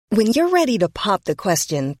When you're ready to pop the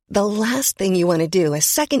question, the last thing you want to do is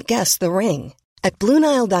second-guess the ring. At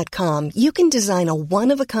BlueNile.com, you can design a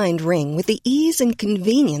one-of-a-kind ring with the ease and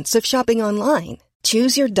convenience of shopping online.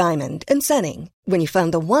 Choose your diamond and setting. When you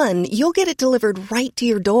find the one, you'll get it delivered right to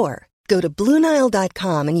your door. Go to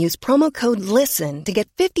BlueNile.com and use promo code LISTEN to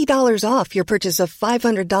get $50 off your purchase of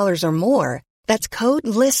 $500 or more. That's code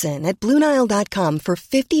LISTEN at BlueNile.com for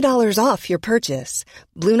 $50 off your purchase.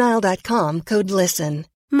 BlueNile.com, code LISTEN.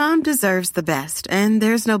 Mom deserves the best, and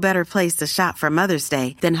there's no better place to shop for Mother's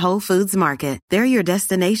Day than Whole Foods Market. They're your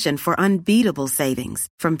destination for unbeatable savings,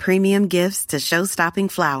 from premium gifts to show-stopping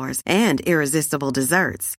flowers and irresistible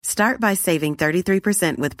desserts. Start by saving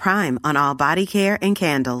 33% with Prime on all body care and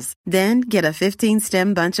candles. Then get a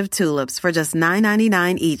 15-stem bunch of tulips for just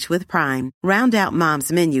 $9.99 each with Prime. Round out Mom's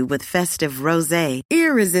menu with festive rosé,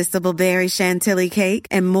 irresistible berry chantilly cake,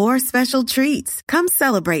 and more special treats. Come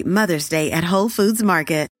celebrate Mother's Day at Whole Foods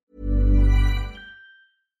Market.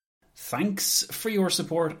 Thanks for your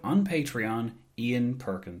support on Patreon, Ian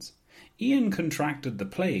Perkins. Ian contracted the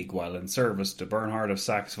plague while in service to Bernhard of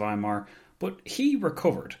Saxe-Weimar, but he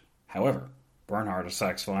recovered. However, Bernhard of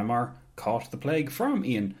Saxe-Weimar caught the plague from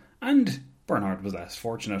Ian, and Bernhard was less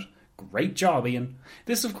fortunate. Great job, Ian.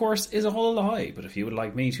 This, of course, is all a lie, but if you would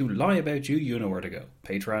like me to lie about you, you know where to go.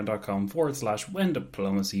 Patreon.com/when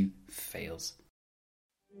diplomacy fails.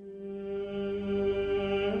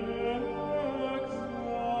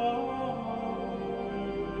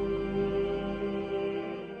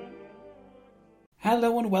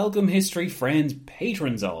 Hello and welcome, history friends,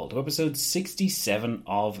 patrons all, to episode 67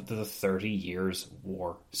 of the 30 Years'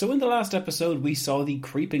 War. So in the last episode we saw the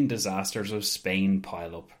creeping disasters of Spain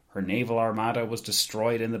pile up. Her naval armada was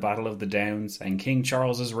destroyed in the Battle of the Downs, and King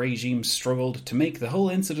Charles's regime struggled to make the whole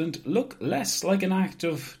incident look less like an act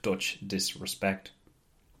of Dutch disrespect.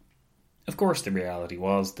 Of course, the reality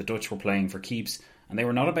was the Dutch were playing for keeps, and they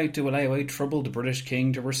were not about to allow a troubled British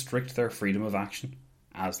king to restrict their freedom of action.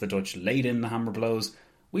 As the Dutch laid in the hammer blows,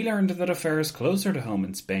 we learned that affairs closer to home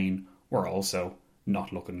in Spain were also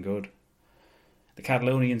not looking good. The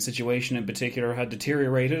Catalonian situation in particular had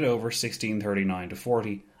deteriorated over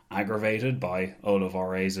 1639-40, aggravated by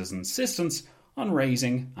Olivares' insistence on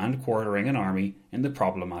raising and quartering an army in the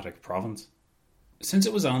problematic province. Since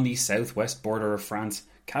it was on the southwest border of France,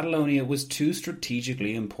 Catalonia was too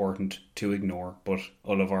strategically important to ignore, but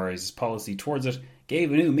Olivares' policy towards it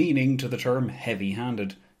gave a new meaning to the term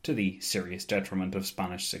heavy-handed, to the serious detriment of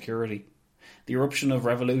Spanish security. The eruption of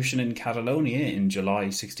revolution in Catalonia in July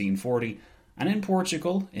 1640 and in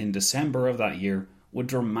Portugal in December of that year would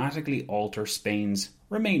dramatically alter Spain's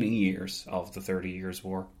remaining years of the 30 Years'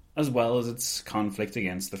 War, as well as its conflict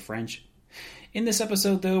against the French. In this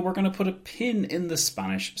episode, though, we're going to put a pin in the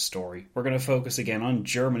Spanish story. We're going to focus again on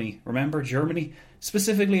Germany. Remember Germany?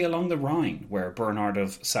 Specifically along the Rhine, where Bernhard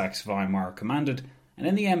of Saxe-Weimar commanded, and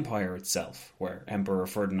in the Empire itself, where Emperor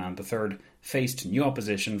Ferdinand III faced new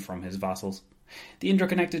opposition from his vassals. The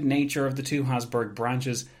interconnected nature of the two Habsburg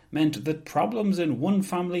branches meant that problems in one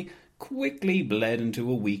family quickly bled into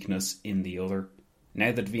a weakness in the other.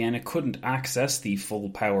 Now that Vienna couldn't access the full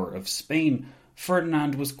power of Spain,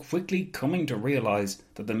 Ferdinand was quickly coming to realise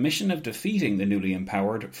that the mission of defeating the newly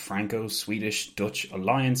empowered Franco-Swedish-Dutch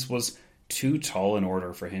alliance was too tall an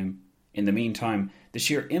order for him. In the meantime, the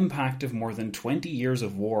sheer impact of more than 20 years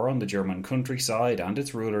of war on the German countryside and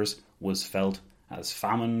its rulers was felt, as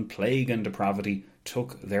famine, plague and depravity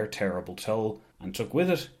took their terrible toll, and took with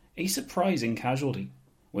it a surprising casualty.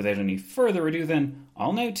 Without any further ado then,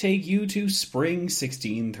 I'll now take you to spring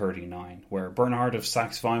 1639, where Bernhard of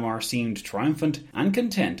Saxe-Weimar seemed triumphant and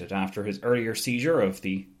contented after his earlier seizure of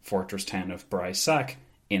the fortress town of Breisach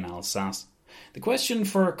in Alsace. The question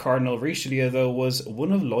for Cardinal Richelieu, though, was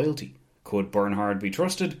one of loyalty. Could Bernhard be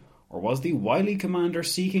trusted, or was the wily commander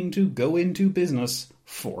seeking to go into business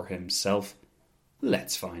for himself?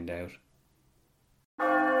 Let's find out.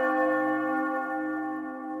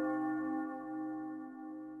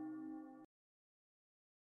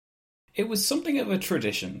 It was something of a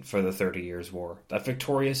tradition for the 30 Years' War that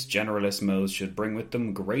victorious generalisimos should bring with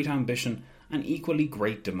them great ambition and equally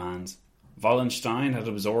great demands. Wallenstein had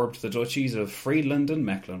absorbed the duchies of Friedland and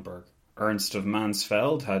Mecklenburg. Ernst of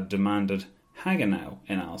Mansfeld had demanded Hagenau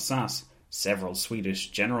in Alsace. Several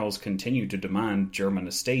Swedish generals continued to demand German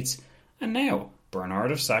estates, and now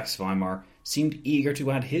Bernhard of Saxe-Weimar seemed eager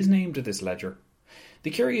to add his name to this ledger.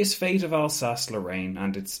 The curious fate of Alsace-Lorraine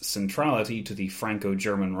and its centrality to the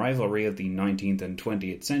Franco-German rivalry of the 19th and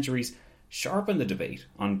 20th centuries sharpened the debate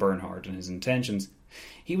on Bernhard and his intentions.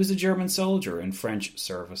 He was a German soldier in French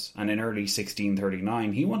service, and in early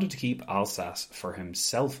 1639 he wanted to keep Alsace for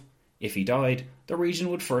himself. If he died, the region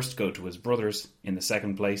would first go to his brothers, in the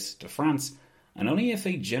second place to France, and only if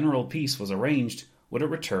a general peace was arranged would it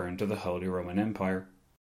return to the Holy Roman Empire.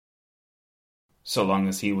 So long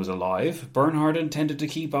as he was alive, Bernhard intended to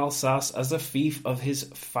keep Alsace as a fief of his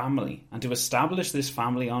family, and to establish this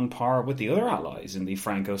family on par with the other allies in the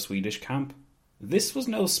Franco-Swedish camp. This was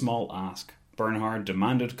no small ask. Bernhard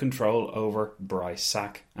demanded control over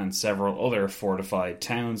Breisach and several other fortified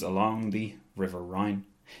towns along the River Rhine.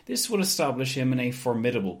 This would establish him in a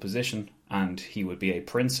formidable position, and he would be a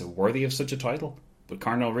prince worthy of such a title. But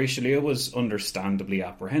Cardinal Richelieu was understandably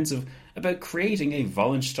apprehensive about creating a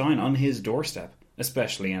Wallenstein on his doorstep,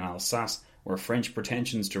 especially in Alsace, where French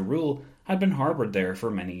pretensions to rule had been harboured there for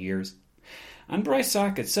many years. And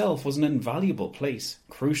Breisach itself was an invaluable place,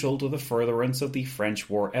 crucial to the furtherance of the French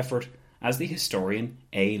war effort, as the historian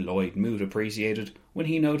A. Lloyd Moot appreciated when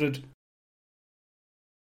he noted,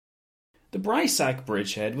 "The Breisach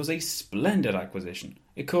bridgehead was a splendid acquisition.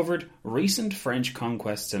 It covered recent French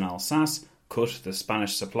conquests in Alsace, cut the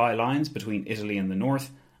Spanish supply lines between Italy and the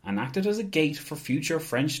north, and acted as a gate for future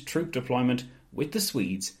French troop deployment with the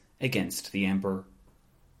Swedes against the Emperor."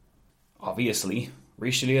 Obviously,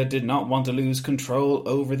 Richelieu did not want to lose control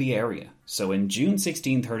over the area, so in June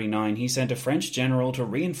 1639 he sent a French general to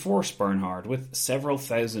reinforce Bernhard with several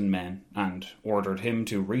thousand men, and ordered him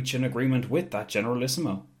to reach an agreement with that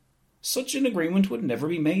generalissimo. Such an agreement would never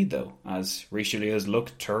be made, though, as Richelieu's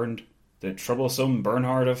luck turned. The troublesome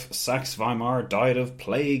Bernhard of Saxe-Weimar died of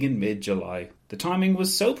plague in mid-July. The timing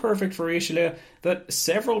was so perfect for Richelieu that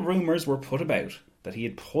several rumours were put about that he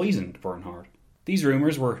had poisoned Bernhard. These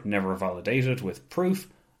rumours were never validated with proof,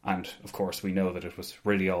 and of course we know that it was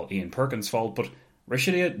really all Ian Perkins' fault, but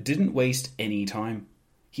Richelieu didn't waste any time.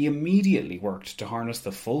 He immediately worked to harness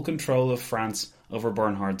the full control of France over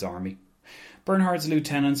Bernhard's army. Bernhard's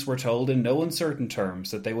lieutenants were told in no uncertain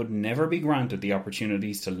terms that they would never be granted the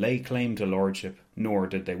opportunities to lay claim to lordship, nor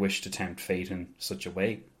did they wish to tempt fate in such a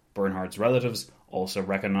way. Bernhard's relatives also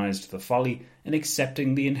recognised the folly in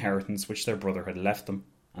accepting the inheritance which their brother had left them,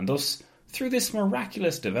 and thus, through this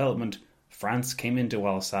miraculous development, France came into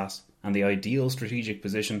Alsace and the ideal strategic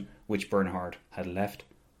position which Bernhard had left.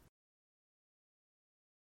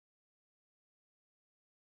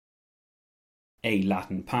 A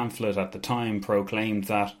Latin pamphlet at the time proclaimed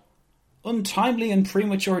that "untimely and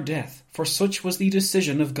premature death, for such was the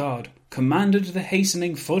decision of God, commanded the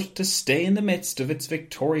hastening foot to stay in the midst of its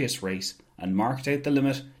victorious race, and marked out the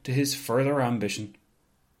limit to his further ambition."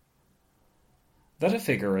 That a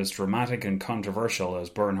figure as dramatic and controversial as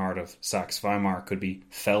Bernhard of Saxe-Weimar could be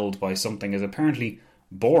felled by something as apparently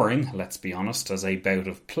boring, let's be honest, as a bout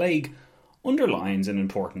of plague, underlines an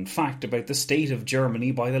important fact about the state of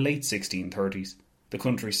Germany by the late 1630s. The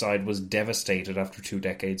countryside was devastated after 2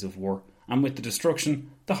 decades of war, and with the destruction,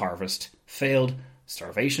 the harvest failed,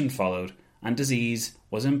 starvation followed, and disease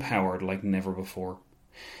was empowered like never before.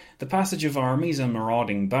 The passage of armies and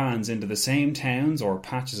marauding bands into the same towns or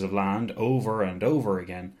patches of land over and over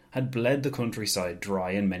again had bled the countryside dry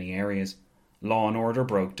in many areas. Law and order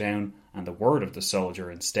broke down, and the word of the soldier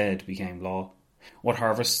instead became law. What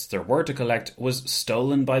harvests there were to collect was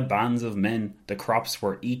stolen by bands of men, the crops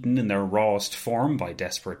were eaten in their rawest form by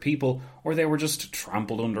desperate people, or they were just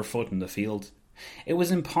trampled underfoot in the fields. It was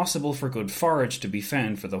impossible for good forage to be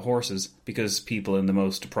found for the horses, because people in the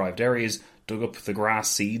most deprived areas dug up the grass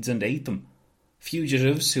seeds and ate them.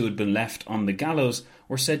 Fugitives who had been left on the gallows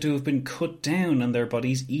were said to have been cut down and their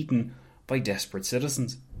bodies eaten by desperate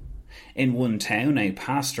citizens. In one town, a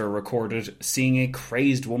pastor recorded seeing a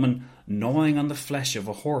crazed woman gnawing on the flesh of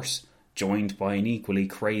a horse, joined by an equally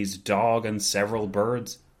crazed dog and several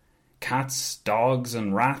birds. Cats, dogs,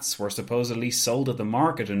 and rats were supposedly sold at the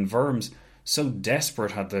market in Worms, so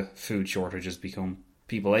desperate had the food shortages become.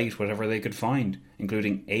 People ate whatever they could find,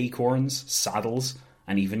 including acorns, saddles,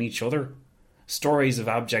 and even each other. Stories of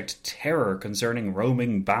abject terror concerning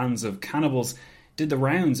roaming bands of cannibals did the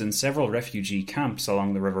rounds in several refugee camps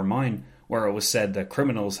along the River Main, where it was said that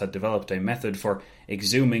criminals had developed a method for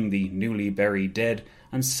exhuming the newly buried dead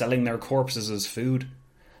and selling their corpses as food.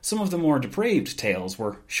 Some of the more depraved tales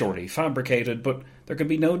were surely fabricated, but there could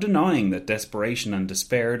be no denying that desperation and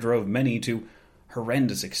despair drove many to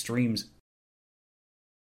horrendous extremes.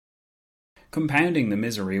 Compounding the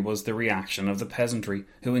misery was the reaction of the peasantry,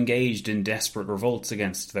 who engaged in desperate revolts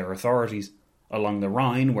against their authorities. Along the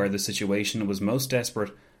Rhine, where the situation was most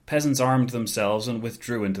desperate, peasants armed themselves and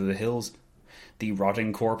withdrew into the hills. The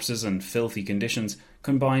rotting corpses and filthy conditions,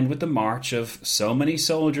 combined with the march of so many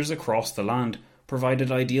soldiers across the land,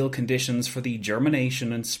 provided ideal conditions for the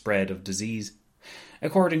germination and spread of disease.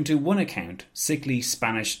 According to one account, sickly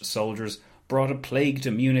Spanish soldiers brought a plague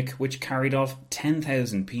to Munich which carried off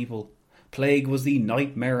 10,000 people. Plague was the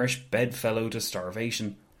nightmarish bedfellow to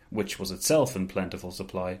starvation, which was itself in plentiful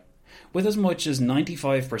supply. With as much as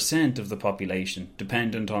 95% of the population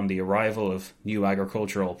dependent on the arrival of new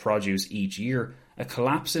agricultural produce each year, a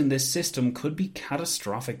collapse in this system could be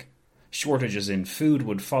catastrophic. Shortages in food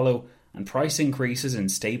would follow, and price increases in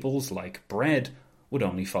staples like bread would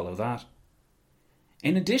only follow that.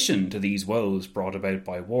 In addition to these woes brought about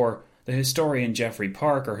by war, the historian Geoffrey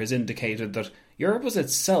Parker has indicated that Europe was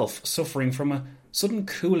itself suffering from a sudden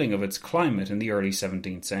cooling of its climate in the early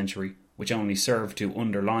 17th century, which only served to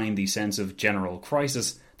underline the sense of general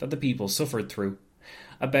crisis that the people suffered through.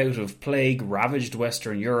 A bout of plague ravaged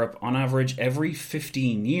Western Europe on average every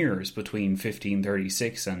 15 years between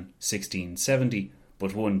 1536 and 1670,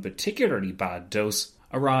 but one particularly bad dose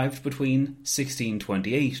arrived between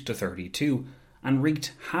 1628 to 32 and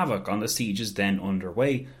wreaked havoc on the sieges then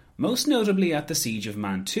underway, most notably at the Siege of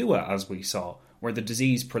Mantua, as we saw, where the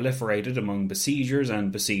disease proliferated among besiegers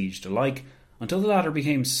and besieged alike, until the latter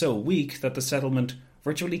became so weak that the settlement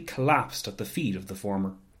virtually collapsed at the feet of the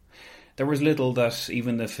former. There was little that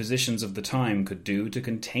even the physicians of the time could do to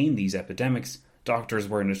contain these epidemics. Doctors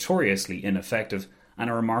were notoriously ineffective,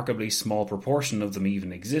 and a remarkably small proportion of them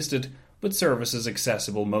even existed, but services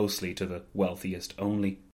accessible mostly to the wealthiest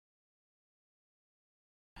only.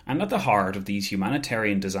 And at the heart of these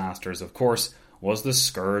humanitarian disasters, of course, was the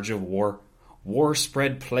scourge of war. War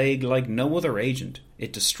spread plague like no other agent.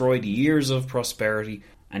 It destroyed years of prosperity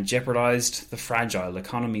and jeopardized the fragile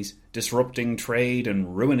economies, disrupting trade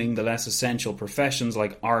and ruining the less essential professions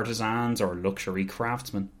like artisans or luxury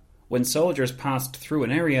craftsmen. When soldiers passed through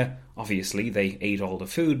an area, obviously they ate all the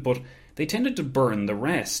food, but they tended to burn the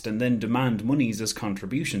rest and then demand monies as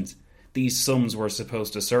contributions. These sums were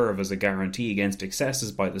supposed to serve as a guarantee against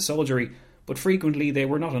excesses by the soldiery, but frequently they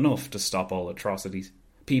were not enough to stop all atrocities.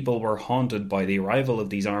 People were haunted by the arrival of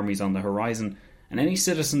these armies on the horizon, and any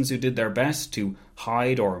citizens who did their best to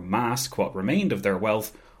hide or mask what remained of their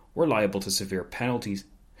wealth were liable to severe penalties.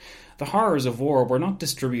 The horrors of war were not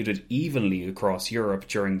distributed evenly across Europe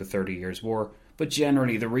during the 30 Years' War, but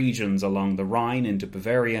generally the regions along the Rhine into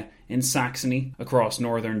Bavaria, in Saxony, across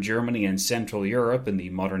northern Germany and central Europe in the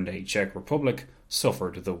modern-day Czech Republic,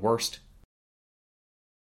 suffered the worst.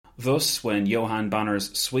 Thus, when Johann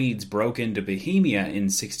Banner's Swedes broke into Bohemia in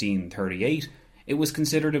 1638, it was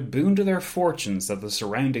considered a boon to their fortunes that the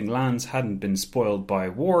surrounding lands hadn't been spoiled by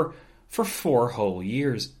war for 4 whole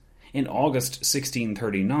years. In August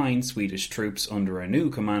 1639, Swedish troops under a new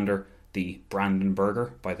commander, the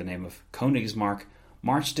Brandenburger by the name of Königsmark,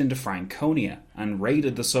 marched into Franconia and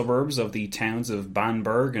raided the suburbs of the towns of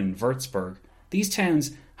Bamberg and Würzburg. These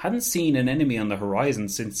towns hadn't seen an enemy on the horizon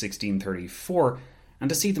since 1634, and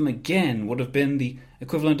to see them again would have been the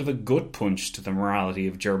equivalent of a gut punch to the morality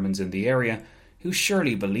of Germans in the area, who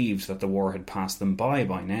surely believed that the war had passed them by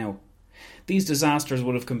now. These disasters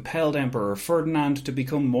would have compelled Emperor Ferdinand to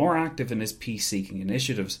become more active in his peace-seeking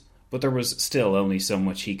initiatives, but there was still only so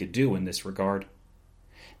much he could do in this regard.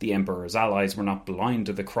 The Emperor's allies were not blind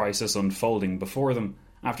to the crisis unfolding before them.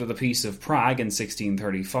 After the Peace of Prague in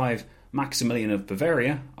 1635, Maximilian of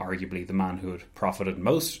Bavaria, arguably the man who had profited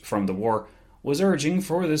most from the war, was urging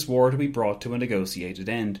for this war to be brought to a negotiated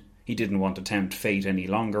end. He didn't want to tempt fate any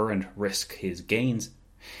longer and risk his gains.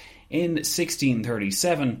 In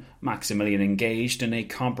 1637, Maximilian engaged in a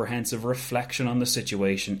comprehensive reflection on the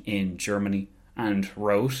situation in Germany, and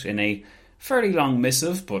wrote in a fairly long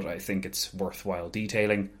missive, but I think it's worthwhile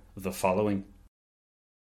detailing, the following.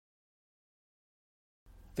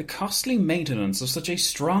 The costly maintenance of such a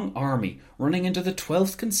strong army, running into the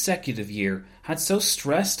 12th consecutive year, had so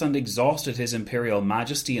stressed and exhausted his imperial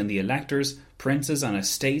majesty and the electors, princes and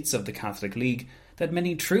estates of the Catholic League, that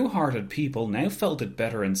many true-hearted people now felt it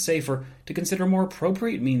better and safer to consider more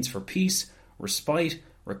appropriate means for peace, respite,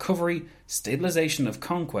 recovery, stabilisation of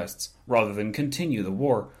conquests, rather than continue the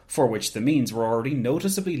war, for which the means were already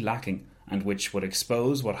noticeably lacking, and which would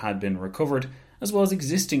expose what had been recovered, as well as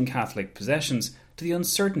existing Catholic possessions, to the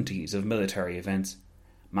uncertainties of military events.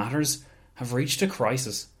 Matters have reached a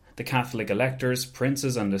crisis. The Catholic electors,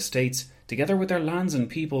 princes and estates, together with their lands and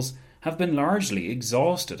peoples, have been largely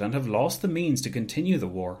exhausted and have lost the means to continue the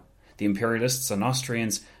war. The Imperialists and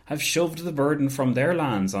Austrians have shoved the burden from their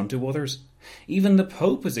lands onto others. Even the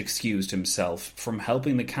Pope has excused himself from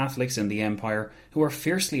helping the Catholics in the Empire, who are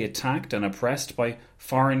fiercely attacked and oppressed by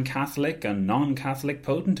foreign Catholic and non-Catholic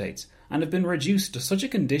potentates, and have been reduced to such a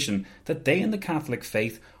condition that they and the Catholic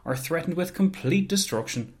faith are threatened with complete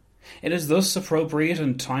destruction. It is thus appropriate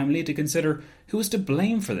and timely to consider who is to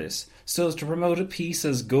blame for this, so as to promote a peace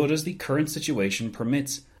as good as the current situation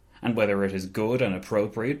permits. and whether it is good and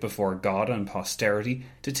appropriate before God and posterity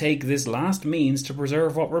to take this last means to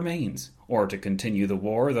preserve what remains, or to continue the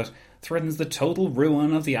war that threatens the total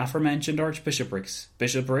ruin of the aforementioned archbishoprics,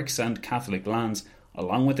 bishoprics, and Catholic lands,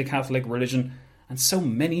 along with the Catholic religion, and so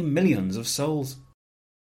many millions of souls.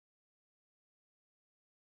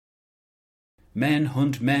 Men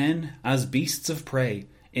hunt men as beasts of prey,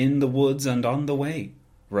 in the woods and on the way,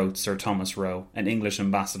 wrote Sir Thomas Roe, an English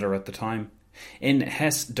ambassador at the time. In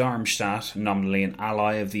Hesse-Darmstadt, nominally an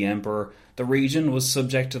ally of the Emperor, the region was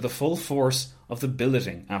subject to the full force of the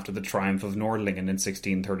billeting after the triumph of Nordlingen in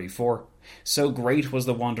 1634. So great was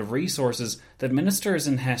the want of resources that ministers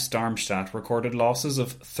in Hesse-Darmstadt recorded losses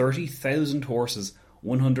of 30,000 horses,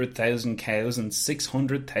 100,000 cows and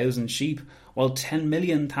 600,000 sheep, while 10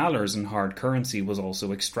 million thalers in hard currency was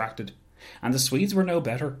also extracted. And the Swedes were no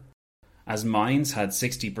better. As Mainz had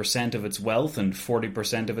 60% of its wealth and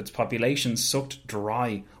 40% of its population sucked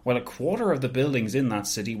dry, while a quarter of the buildings in that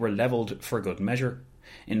city were levelled for good measure.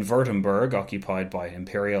 In Württemberg, occupied by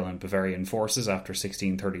Imperial and Bavarian forces after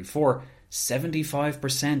 1634,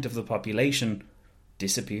 75% of the population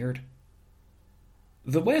disappeared.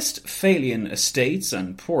 The Westphalian estates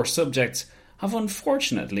and poor subjects have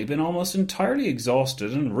unfortunately been almost entirely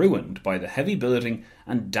exhausted and ruined by the heavy billeting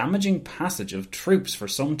and damaging passage of troops for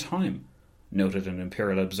some time, noted an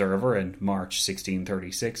Imperial observer in March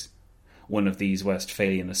 1636. One of these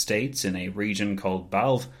Westphalian estates, in a region called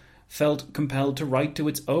Balve, felt compelled to write to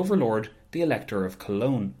its overlord, the Elector of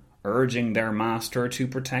Cologne, urging their master to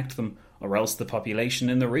protect them, or else the population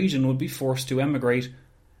in the region would be forced to emigrate,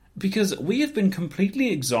 because we have been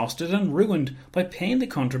completely exhausted and ruined by paying the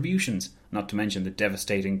contributions, not to mention the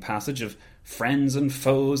devastating passage of friends and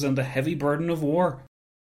foes and the heavy burden of war.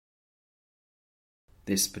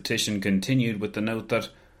 This petition continued with the note that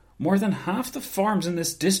more than half the farms in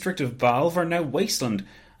this district of Balve are now wasteland,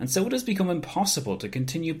 and so it has become impossible to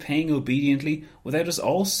continue paying obediently without us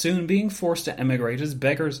all soon being forced to emigrate as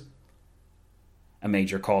beggars. A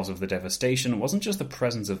major cause of the devastation wasn't just the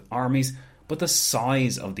presence of armies, but the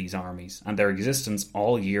size of these armies and their existence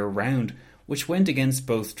all year round, which went against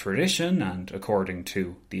both tradition and, according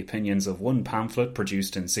to the opinions of one pamphlet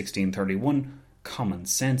produced in 1631, common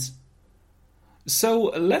sense. So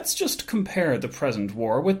let's just compare the present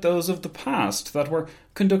war with those of the past that were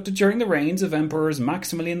conducted during the reigns of Emperors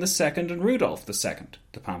Maximilian II and Rudolf II,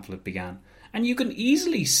 the pamphlet began, and you can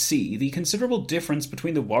easily see the considerable difference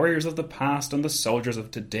between the warriors of the past and the soldiers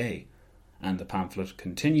of today. And the pamphlet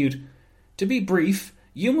continued, to be brief,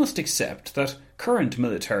 you must accept that current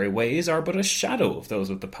military ways are but a shadow of those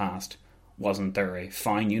of the past. Wasn't there a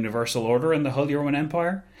fine universal order in the Holy Roman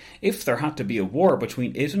Empire? If there had to be a war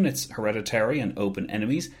between it and its hereditary and open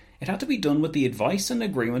enemies, it had to be done with the advice and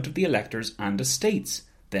agreement of the electors and estates.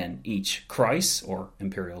 Then each Kreis, or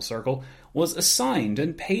imperial circle, was assigned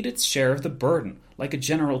and paid its share of the burden, like a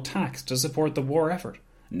general tax, to support the war effort.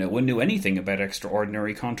 No one knew anything about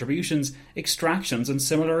extraordinary contributions, extractions, and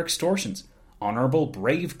similar extortions. Honourable,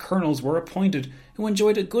 brave colonels were appointed, who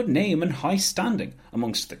enjoyed a good name and high standing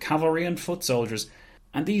amongst the cavalry and foot soldiers,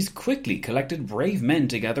 and these quickly collected brave men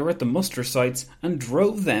together at the muster sites and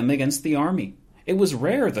drove them against the army. It was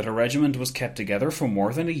rare that a regiment was kept together for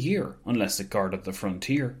more than a year, unless it guarded the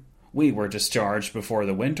frontier. We were discharged before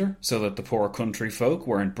the winter, so that the poor country folk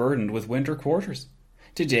weren't burdened with winter quarters.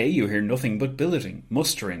 Today you hear nothing but billeting,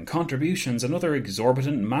 mustering, contributions, and other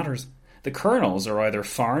exorbitant matters. The colonels are either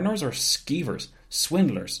foreigners or skeevers,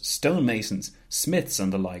 swindlers, stonemasons, smiths,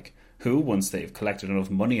 and the like, who, once they've collected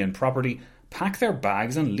enough money and property, pack their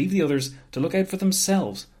bags and leave the others to look out for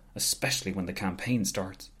themselves, especially when the campaign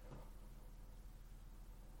starts.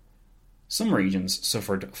 Some regions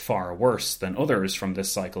suffered far worse than others from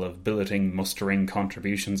this cycle of billeting, mustering,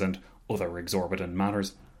 contributions, and other exorbitant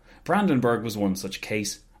matters. Brandenburg was one such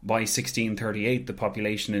case. By 1638, the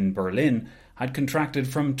population in Berlin had contracted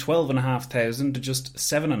from 12,500 to just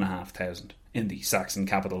 7,500. In the Saxon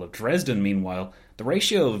capital of Dresden, meanwhile, the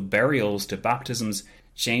ratio of burials to baptisms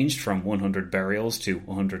changed from 100 burials to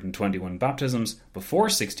 121 baptisms before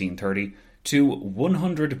 1630 to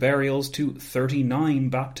 100 burials to 39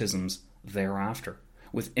 baptisms thereafter,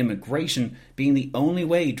 with immigration being the only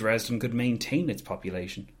way Dresden could maintain its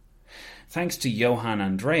population. Thanks to Johann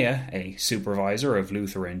Andrea, a supervisor of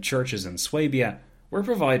Lutheran churches in Swabia, we're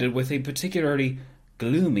provided with a particularly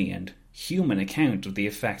gloomy and human account of the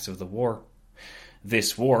effects of the war.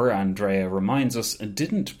 This war, Andrea reminds us,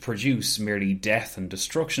 didn't produce merely death and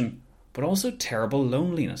destruction, but also terrible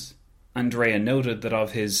loneliness. Andrea noted that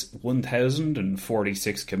of his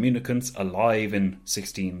 1,046 communicants alive in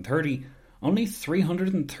 1630, only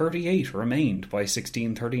 338 remained by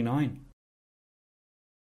 1639.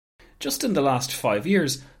 Just in the last 5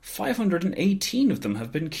 years, 518 of them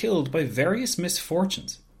have been killed by various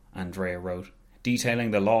misfortunes, Andrea wrote, detailing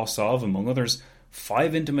the loss of, among others,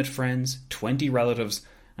 5 intimate friends, 20 relatives,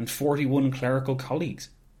 and 41 clerical colleagues.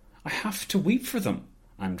 I have to weep for them,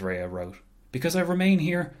 Andrea wrote, because I remain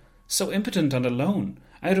here so impotent and alone.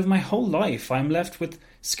 Out of my whole life I am left with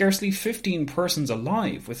scarcely 15 persons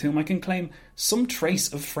alive with whom I can claim some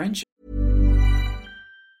trace of friendship.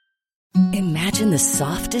 Imagine the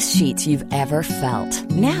softest sheets you've ever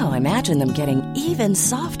felt. Now imagine them getting even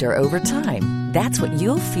softer over time. That's what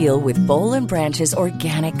you'll feel with Boll & Branch's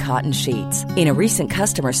organic cotton sheets. In a recent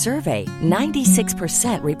customer survey,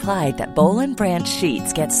 96% replied that Boll & Branch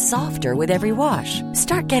sheets get softer with every wash.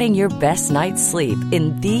 Start getting your best night's sleep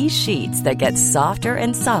in these sheets that get softer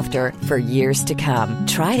and softer for years to come.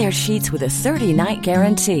 Try their sheets with a 30-night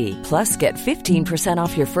guarantee. Plus, get 15%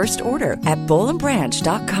 off your first order at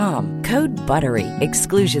bollandbranch.com. Code BUTTERY.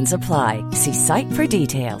 Exclusions apply. See site for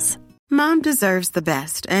details. Mom deserves the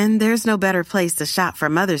best, and there's no better place to shop for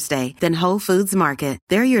Mother's Day than Whole Foods Market.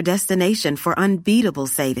 They're your destination for unbeatable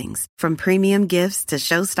savings, from premium gifts to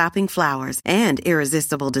show-stopping flowers and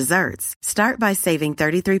irresistible desserts. Start by saving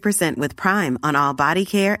 33% with Prime on all body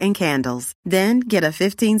care and candles. Then get a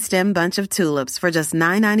 15-stem bunch of tulips for just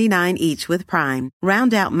 $9.99 each with Prime.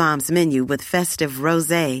 Round out Mom's menu with festive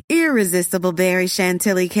rosé, irresistible berry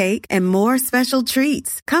chantilly cake, and more special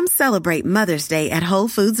treats. Come celebrate Mother's Day at Whole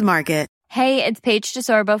Foods Market. Hey, it's Paige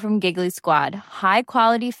DeSorbo from Giggly Squad. High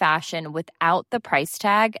quality fashion without the price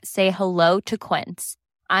tag. Say hello to Quince.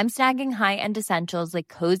 I'm snagging high-end essentials like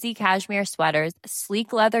cozy cashmere sweaters,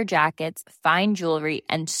 sleek leather jackets, fine jewelry,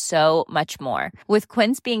 and so much more. With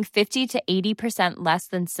Quince being 50 to 80% less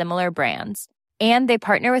than similar brands. And they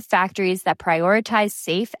partner with factories that prioritize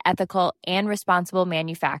safe, ethical, and responsible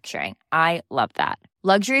manufacturing. I love that.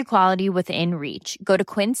 Luxury quality within reach. Go to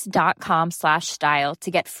quince.com/style to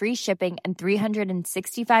get free shipping and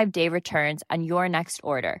 365-day returns on your next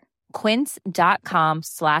order.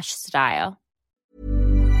 Quince.com/style.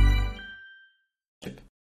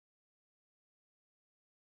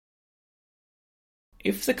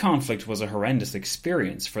 If the conflict was a horrendous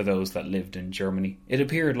experience for those that lived in Germany, it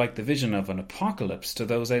appeared like the vision of an apocalypse to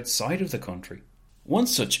those outside of the country. One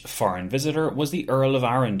such foreign visitor was the Earl of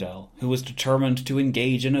Arundel, who was determined to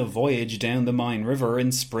engage in a voyage down the Main River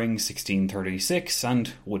in spring 1636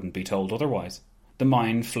 and wouldn't be told otherwise. The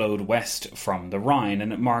Main flowed west from the Rhine,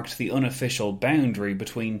 and it marked the unofficial boundary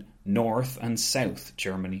between North and South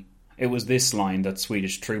Germany. It was this line that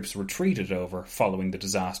Swedish troops retreated over following the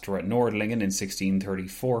disaster at Nordlingen in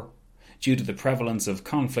 1634. Due to the prevalence of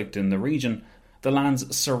conflict in the region, the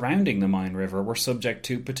lands surrounding the Main River were subject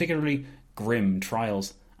to particularly grim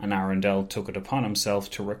trials, and Arundel took it upon himself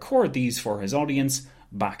to record these for his audience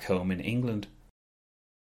back home in England.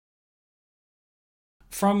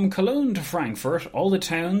 From Cologne to Frankfurt, all the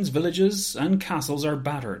towns, villages and castles are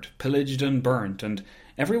battered, pillaged and burnt, and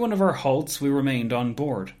every one of our halts we remained on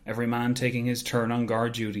board, every man taking his turn on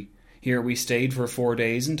guard duty. Here we stayed for 4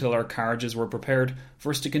 days until our carriages were prepared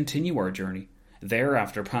for us to continue our journey. There,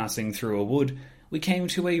 after passing through a wood, we came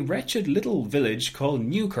to a wretched little village called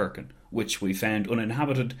Newkirken, which we found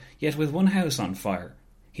uninhabited, yet with one house on fire.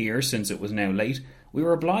 Here, since it was now late, we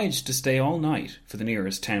were obliged to stay all night, for the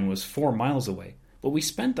nearest town was 4 miles away. But we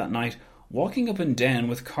spent that night walking up and down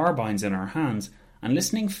with carbines in our hands, and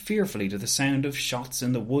listening fearfully to the sound of shots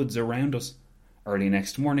in the woods around us. Early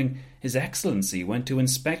next morning, His Excellency went to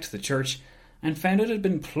inspect the church, and found it had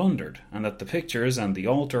been plundered, and that the pictures and the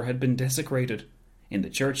altar had been desecrated. In the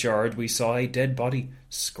churchyard we saw a dead body,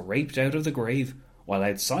 scraped out of the grave, while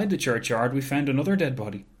outside the churchyard we found another dead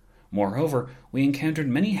body. Moreover, we encountered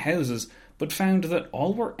many houses, but found that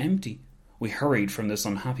all were empty. We hurried from this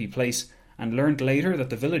unhappy place, and learnt later that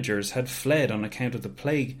the villagers had fled on account of the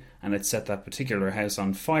plague, and had set that particular house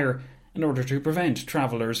on fire in order to prevent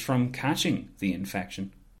travellers from catching the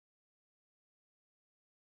infection.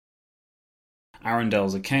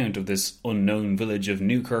 Arundel's account of this unknown village of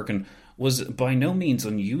Newkirken was by no means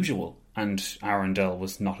unusual, and Arundel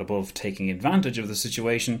was not above taking advantage of the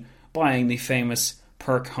situation, buying the famous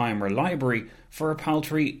Pirkheimer Library for a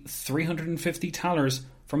paltry 350 thalers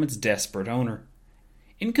from its desperate owner,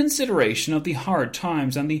 in consideration of the hard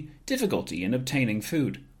times and the difficulty in obtaining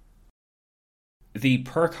food. The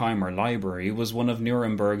Pirkheimer Library was one of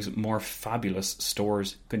Nuremberg's more fabulous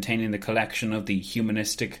stores, containing the collection of the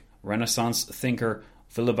humanistic Renaissance thinker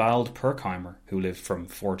Willibald Pirkheimer, who lived from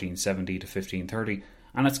 1470 to 1530,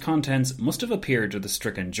 and its contents must have appeared to the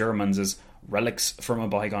stricken Germans as relics from a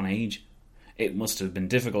bygone age. It must have been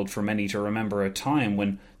difficult for many to remember a time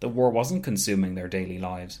when the war wasn't consuming their daily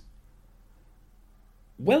lives.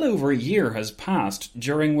 Well over a year has passed,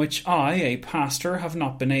 during which I, a pastor, have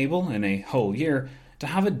not been able, in a whole year, to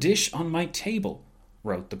have a dish on my table,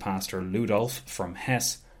 wrote the pastor Ludolf from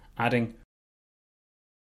Hesse, adding,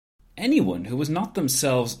 anyone who has not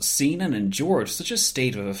themselves seen and endured such a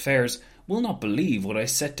state of affairs will not believe what I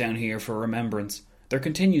set down here for remembrance. There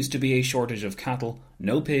continues to be a shortage of cattle,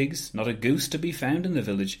 no pigs, not a goose to be found in the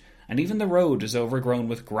village, and even the road is overgrown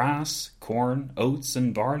with grass, corn, oats,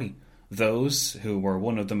 and barley. Those who were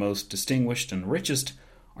one of the most distinguished and richest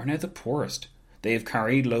are now the poorest. They have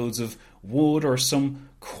carried loads of wood or some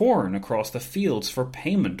corn across the fields for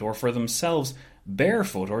payment or for themselves,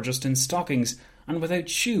 barefoot or just in stockings, and without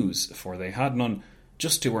shoes, for they had none,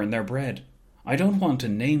 just to earn their bread. I don't want to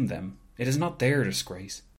name them. It is not their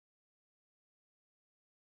disgrace.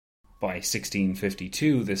 By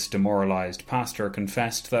 1652, this demoralised pastor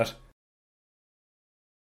confessed that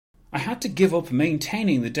I had to give up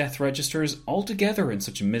maintaining the death registers altogether in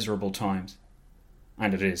such miserable times.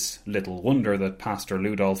 And it is little wonder that Pastor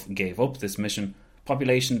Ludolf gave up this mission.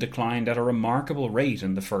 Population declined at a remarkable rate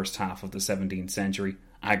in the first half of the 17th century,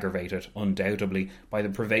 aggravated, undoubtedly, by the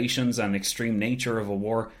privations and extreme nature of a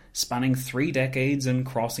war spanning 3 decades and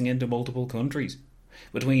crossing into multiple countries.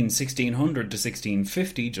 Between 1600 to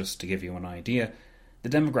 1650, just to give you an idea, the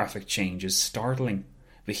demographic change is startling.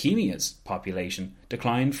 Bohemia's population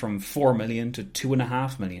declined from 4 million to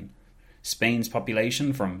 2.5 million. Spain's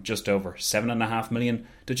population from just over 7.5 million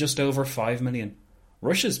to just over 5 million.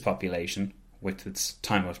 Russia's population, with its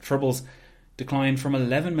time of troubles, declined from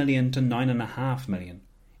 11 million to 9.5 million.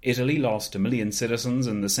 Italy lost 1 million citizens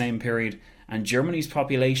in the same period, and Germany's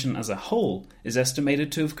population as a whole is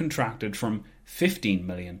estimated to have contracted from 15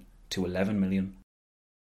 million to 11 million.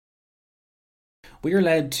 We are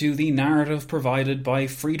led to the narrative provided by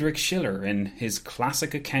Friedrich Schiller in his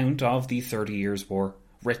classic account of the 30 Years' War,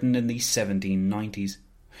 written in the 1790s.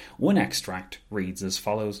 One extract reads as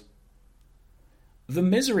follows. The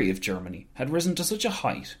misery of Germany had risen to such a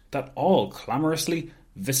height that all clamorously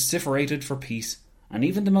vociferated for peace, and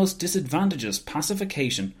even the most disadvantageous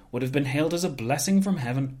pacification would have been hailed as a blessing from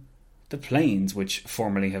heaven. The plains, which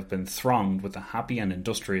formerly have been thronged with a happy and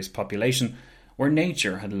industrious population, where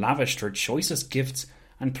nature had lavished her choicest gifts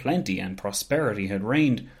and plenty and prosperity had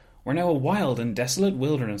reigned, were now a wild and desolate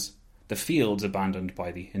wilderness. The fields, abandoned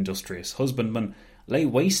by the industrious husbandman, lay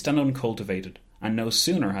waste and uncultivated, and no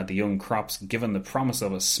sooner had the young crops given the promise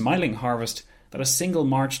of a smiling harvest that a single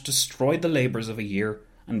march destroyed the labours of a year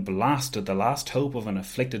and blasted the last hope of an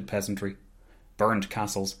afflicted peasantry. Burned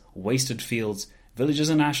castles, wasted fields, villages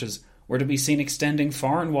in ashes were to be seen extending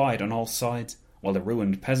far and wide on all sides, while the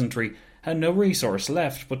ruined peasantry had no resource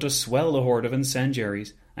left but to swell the horde of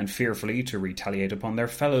incendiaries, and fearfully to retaliate upon their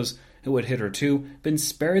fellows who had hitherto been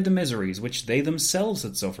spared the miseries which they themselves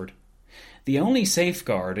had suffered. The only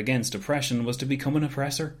safeguard against oppression was to become an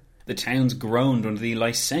oppressor. The towns groaned under the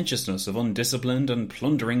licentiousness of undisciplined and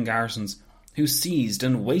plundering garrisons, who seized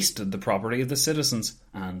and wasted the property of the citizens,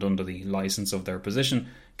 and, under the licence of their position,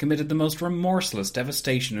 committed the most remorseless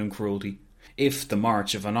devastation and cruelty. If the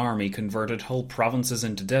march of an army converted whole provinces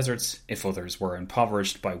into deserts, if others were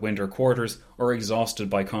impoverished by winter quarters or exhausted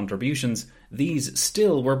by contributions, these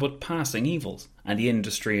still were but passing evils, and the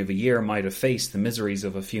industry of a year might efface the miseries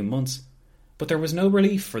of a few months. But there was no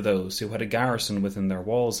relief for those who had a garrison within their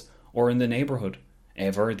walls, or in the neighbourhood.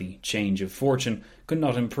 Ever the change of fortune could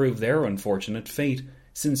not improve their unfortunate fate,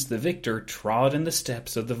 since the victor trod in the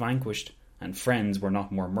steps of the vanquished, and friends were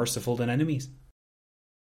not more merciful than enemies.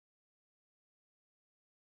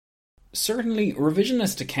 Certainly,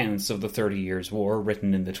 revisionist accounts of the 30 Years' War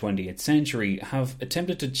written in the 20th century have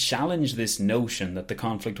attempted to challenge this notion that the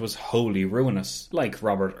conflict was wholly ruinous, like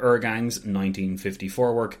Robert Ergang's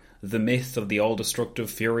 1954 work, The Myth of the All-Destructive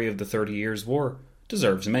Fury of the 30 Years' War,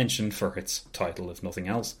 deserves mention for its title if nothing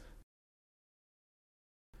else.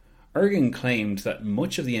 Ergang claimed that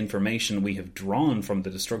much of the information we have drawn from the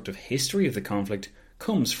destructive history of the conflict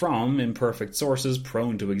comes from imperfect sources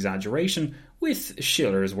prone to exaggeration, with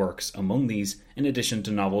Schiller's works among these, in addition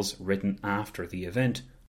to novels written after the event.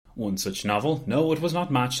 One such novel, no, it was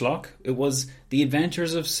not Matchlock, it was The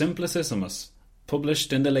Adventures of Simplicissimus,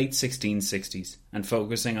 published in the late 1660s, and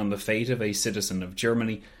focusing on the fate of a citizen of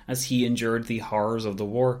Germany as he endured the horrors of the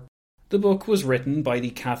war. The book was written by the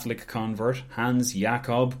Catholic convert Hans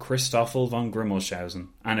Jakob Christoffel von Grimmelshausen,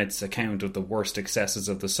 and its account of the worst excesses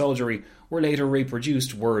of the soldiery were later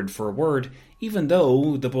reproduced word for word, even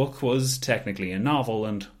though the book was technically a novel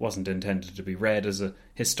and wasn't intended to be read as a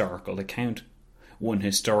historical account. One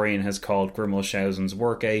historian has called Grimmelshausen's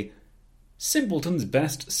work a simpleton's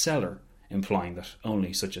best seller, implying that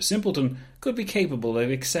only such a simpleton could be capable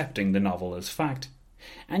of accepting the novel as fact.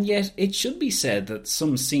 And yet it should be said that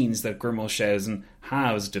some scenes that Grimmelshausen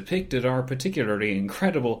has depicted are particularly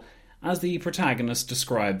incredible, as the protagonist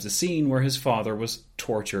describes a scene where his father was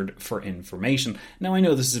tortured for information. Now, I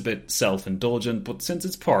know this is a bit self-indulgent, but since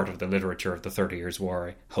it's part of the literature of the 30 Years' War,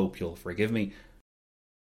 I hope you'll forgive me.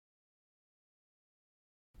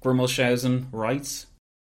 Grimmelshausen writes,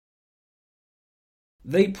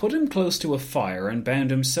 "They put him close to a fire and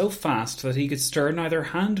bound him so fast that he could stir neither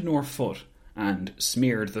hand nor foot, and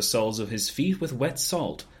smeared the soles of his feet with wet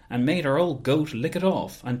salt, and made our old goat lick it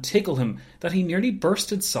off, and tickle him that he nearly burst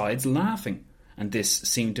his sides laughing. And this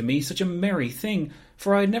seemed to me such a merry thing,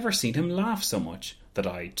 for I had never seen him laugh so much, that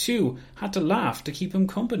I, too, had to laugh to keep him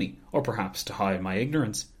company, or perhaps to hide my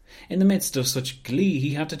ignorance. In the midst of such glee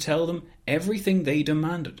he had to tell them everything they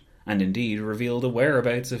demanded, and indeed reveal the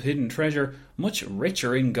whereabouts of hidden treasure much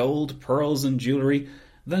richer in gold, pearls, and jewellery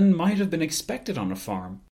than might have been expected on a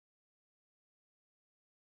farm.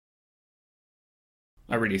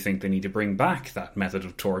 I really think they need to bring back that method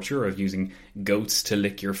of torture of using goats to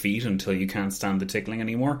lick your feet until you can't stand the tickling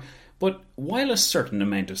anymore. But while a certain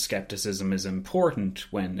amount of scepticism is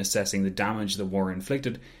important when assessing the damage the war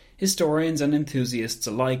inflicted, historians and enthusiasts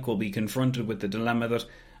alike will be confronted with the dilemma that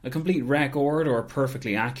a complete record or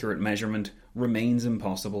perfectly accurate measurement remains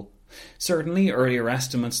impossible. Certainly, earlier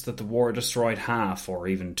estimates that the war destroyed half or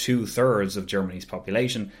even 2/3 of Germany's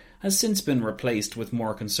population has since been replaced with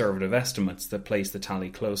more conservative estimates that place the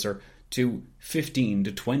tally closer to 15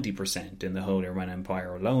 to 20% in the Holy Roman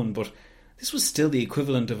Empire alone, but this was still the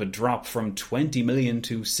equivalent of a drop from 20 million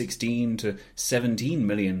to 16 to 17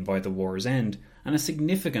 million by the war's end, and a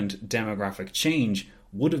significant demographic change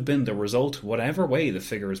would have been the result whatever way the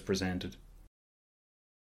figure is presented.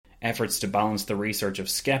 Efforts to balance the research of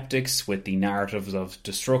skeptics with the narratives of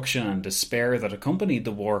destruction and despair that accompanied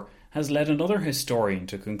the war has led another historian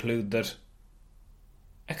to conclude that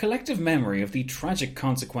a collective memory of the tragic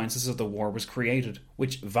consequences of the war was created,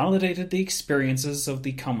 which validated the experiences of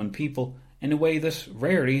the common people in a way that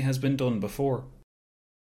rarely has been done before.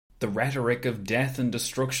 The rhetoric of death and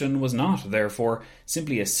destruction was not, therefore,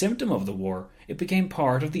 simply a symptom of the war, it became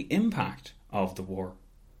part of the impact of the war.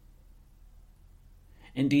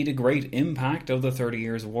 Indeed, a great impact of the 30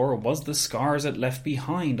 Years' War was the scars it left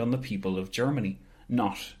behind on the people of Germany,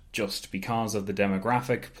 not just because of the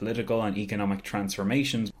demographic, political and economic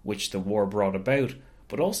transformations which the war brought about,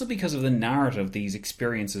 but also because of the narrative these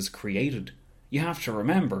experiences created. You have to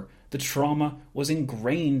remember, the trauma was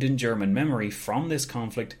ingrained in German memory from this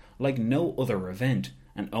conflict like no other event,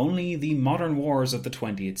 and only the modern wars of the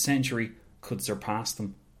 20th century could surpass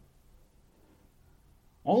them.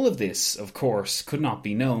 All of this, of course, could not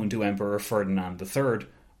be known to Emperor Ferdinand III,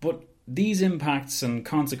 but these impacts and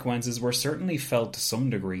consequences were certainly felt to some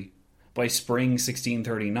degree. By spring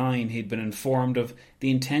 1639, he'd been informed of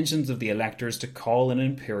the intentions of the electors to call an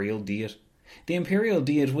imperial diet. The imperial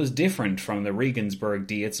diet was different from the Regensburg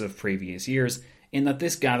diets of previous years, in that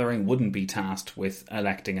this gathering wouldn't be tasked with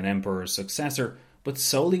electing an emperor's successor, but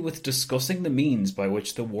solely with discussing the means by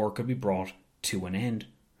which the war could be brought to an end.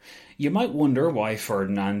 You might wonder why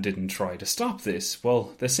Ferdinand didn't try to stop this.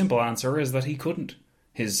 Well, the simple answer is that he couldn't.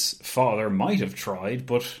 His father might have tried,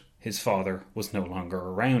 but his father was no longer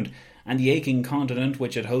around, and the aching continent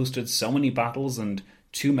which had hosted so many battles and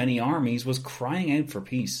too many armies was crying out for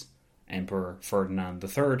peace. Emperor Ferdinand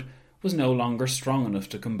III was no longer strong enough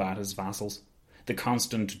to combat his vassals. The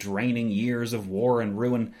constant draining years of war and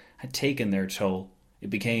ruin had taken their toll. It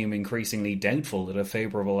became increasingly doubtful that a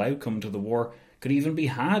favourable outcome to the war could even be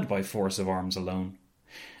had by force of arms alone.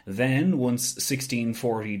 Then, once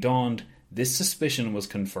 1640 dawned, this suspicion was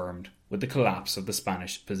confirmed with the collapse of the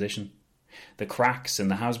Spanish position. The cracks in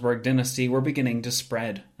the Habsburg dynasty were beginning to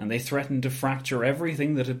spread, and they threatened to fracture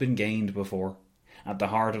everything that had been gained before. At the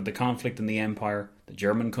heart of the conflict in the empire, the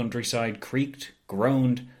German countryside creaked,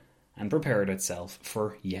 groaned, and prepared itself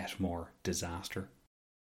for yet more disaster.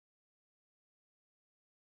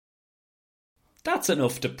 That's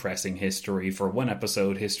enough depressing history for one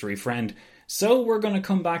episode, history friend. So we're going to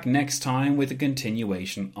come back next time with a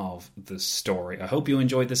continuation of the story. I hope you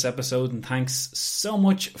enjoyed this episode, and thanks so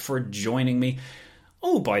much for joining me.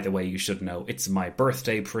 Oh, by the way, you should know, it's my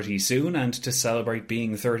birthday pretty soon, and to celebrate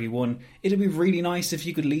being 31, it'd be really nice if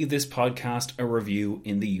you could leave this podcast a review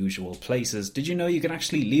in the usual places. Did you know you can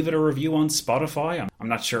actually leave it a review on Spotify? I'm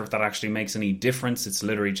not sure if that actually makes any difference. It's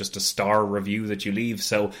literally just a star review that you leave,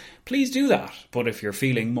 so please do that. But if you're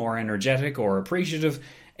feeling more energetic or appreciative,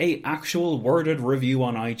 a actual worded review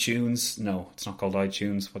on iTunes, no, it's not called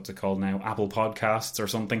iTunes, what's it called now? Apple Podcasts or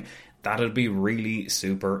something. That'd be really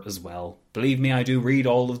super as well. Believe me, I do read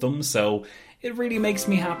all of them, so It really makes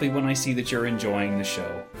me happy when I see that you're enjoying the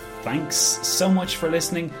show. Thanks so much for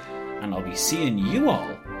listening, and I'll be seeing you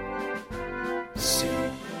all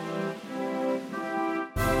soon.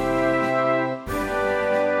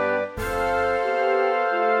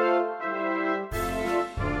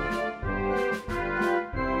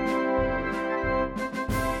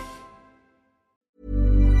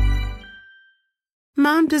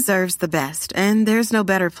 Mom deserves the best, and there's no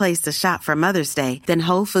better place to shop for Mother's Day than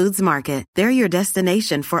Whole Foods Market. They're your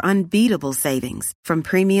destination for unbeatable savings, from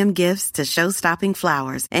premium gifts to show-stopping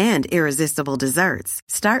flowers and irresistible desserts.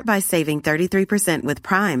 Start by saving 33% with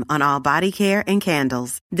Prime on all body care and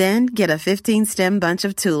candles. Then get a 15-stem bunch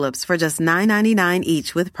of tulips for just $9.99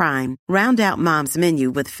 each with Prime. Round out Mom's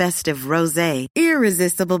menu with festive rosé,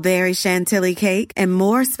 irresistible berry chantilly cake, and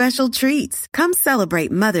more special treats. Come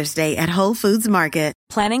celebrate Mother's Day at Whole Foods Market.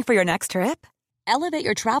 Planning for your next trip? Elevate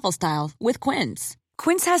your travel style with Quince.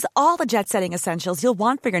 Quince has all the jet-setting essentials you'll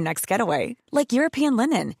want for your next getaway, like European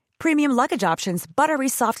linen, premium luggage options, buttery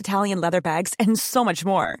soft Italian leather bags, and so much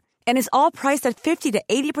more. And is all priced at 50 to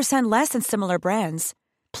 80% less than similar brands.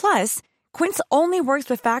 Plus, Quince only works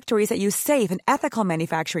with factories that use safe and ethical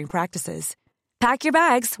manufacturing practices. Pack your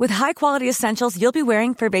bags with high-quality essentials you'll be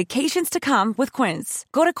wearing for vacations to come with Quince.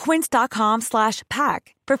 Go to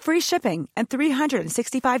quince.com/pack for free shipping and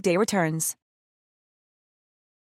 365-day returns.